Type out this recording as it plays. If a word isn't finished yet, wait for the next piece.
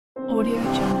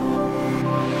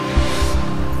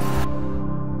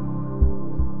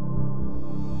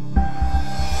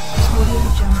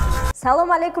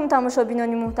салом алейкум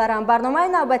тамошобинони муҳтарам. барномаи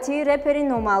навбатии репери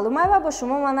номаълуме ва бо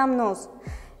шумо манам Ноз.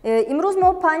 имрӯз мо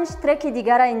 5 треки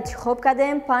дигара интихоб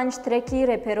кардем. 5 треки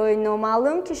реперои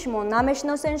номаълум ки шумо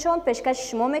намешиносеншон пешкаши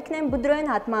шумо мекунем. бидроен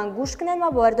ҳатман гӯш кунен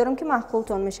ва бовар дорам ки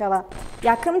маҳқултон мешавад.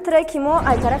 якум треки мо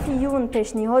аз тарафи юн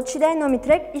пешниҳод шидай. номи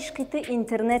трек ишқи ту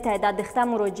интернетай. дар дихта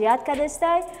муроҷиат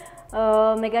кардестай.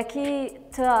 мега ки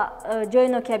ту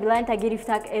ҷоино ки абилайн та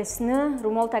гирифтак эсни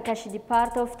румол та кашиди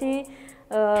партофти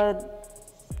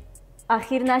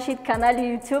ахир нашид канали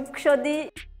YouTube кушоди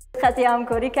хати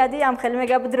ҳамкорӣ кади. ам хеле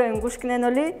мега бидроем гӯш кунен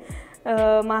оли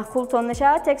маҳқултон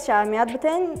мешавад. текст аҳамият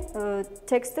битен.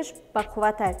 тексташ ба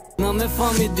қувватай.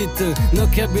 намефамиди ту но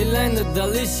ки билайн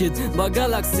далишид ба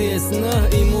Galaxy S9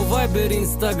 иму Viber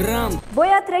Instagram.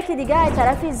 Бояд треки дига аз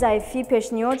тарафи Зайфи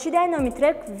пешниҳод шидай. номи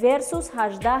трек Versus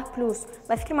 18+.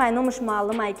 ба фикри ман номаш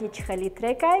маълум ай ки чӣ хели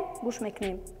трекай. гӯш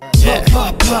мекунем.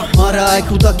 мара ай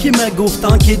кӯдаки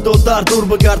мегуфтан ки додар дур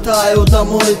бигарта ай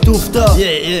одамои дуфта.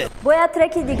 бояд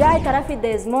треки дига аз тарафи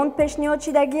Дезмонд пешниҳод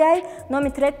шидагиай. номи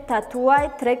трек Татуай.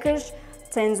 трекаш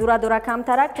цензура дора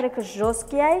камтарак. трекаш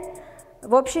жёсткиай.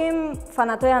 в общем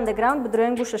фанатои андеграунд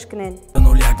бидроен гӯшаш кунен.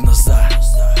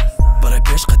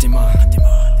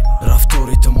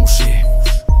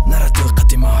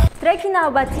 треки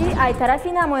навбатӣ аз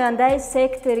тарафи намояндаи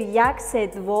сектор 1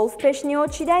 Сет Волф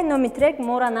пешниҳод шидай. номи трек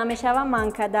Мора намешава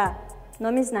манкада.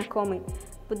 номи знакомӣ.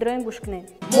 бидроен гӯш кунен.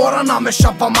 Мора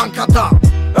намешава манкада.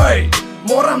 эй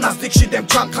мора наздик шидем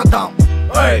чанд қадам.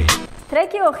 эй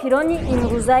треки охирони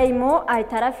имрӯзаи мо аз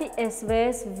тарафи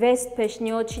СВС Вест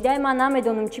пешниҳод шидай. ман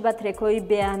намедонам чӣ ба трекҳои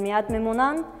беаҳамият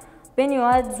мемонанд.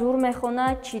 бениҳоят зур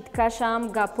мехонад. читкашам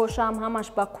гапошам ҳамаш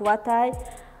ба қувватай.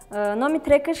 номи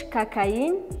трекаш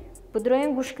Кокаин. бидроен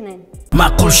гӯш кунен.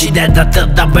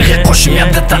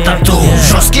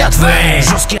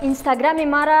 инстаграми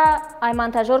мара ай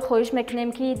монтажёр хоҳиш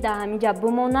мекунем ки дар ҳаминҷа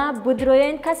бимона.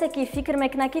 бидроен касе ки фикр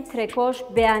мекунад ки трекош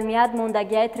беаҳамият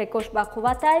мондагияи трекош ба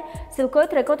қувватай силкои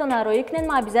трекотон ароӣ кунен.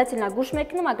 ма обязательно гӯш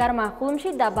мекунем. агар маҳқулм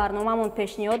шид дар барномамон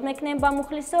пешниҳод мекунем ба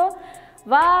мухлисо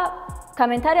ва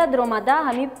комментария даромада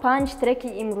ҳамин 5 треки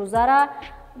имрӯзара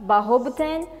баҳо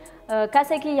бутен.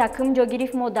 касе ки якум ҷо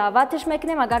гирифт мо даъваташ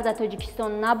мекунем. агар дар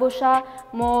тоҷикистон набоша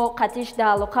мо қатиш дар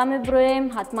алоқа мебироем.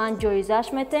 ҳатман ҷоизаш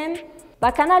метем. ба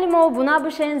канали мо обуна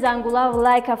бошен. зангула ва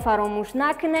лайка фаромӯш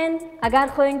накунен. агар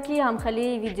хоҳем ки ҳамхели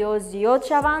видео зиёд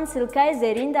шаванд силкаи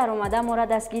зерин даромада мора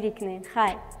дастгирӣ кунен.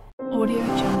 хайр.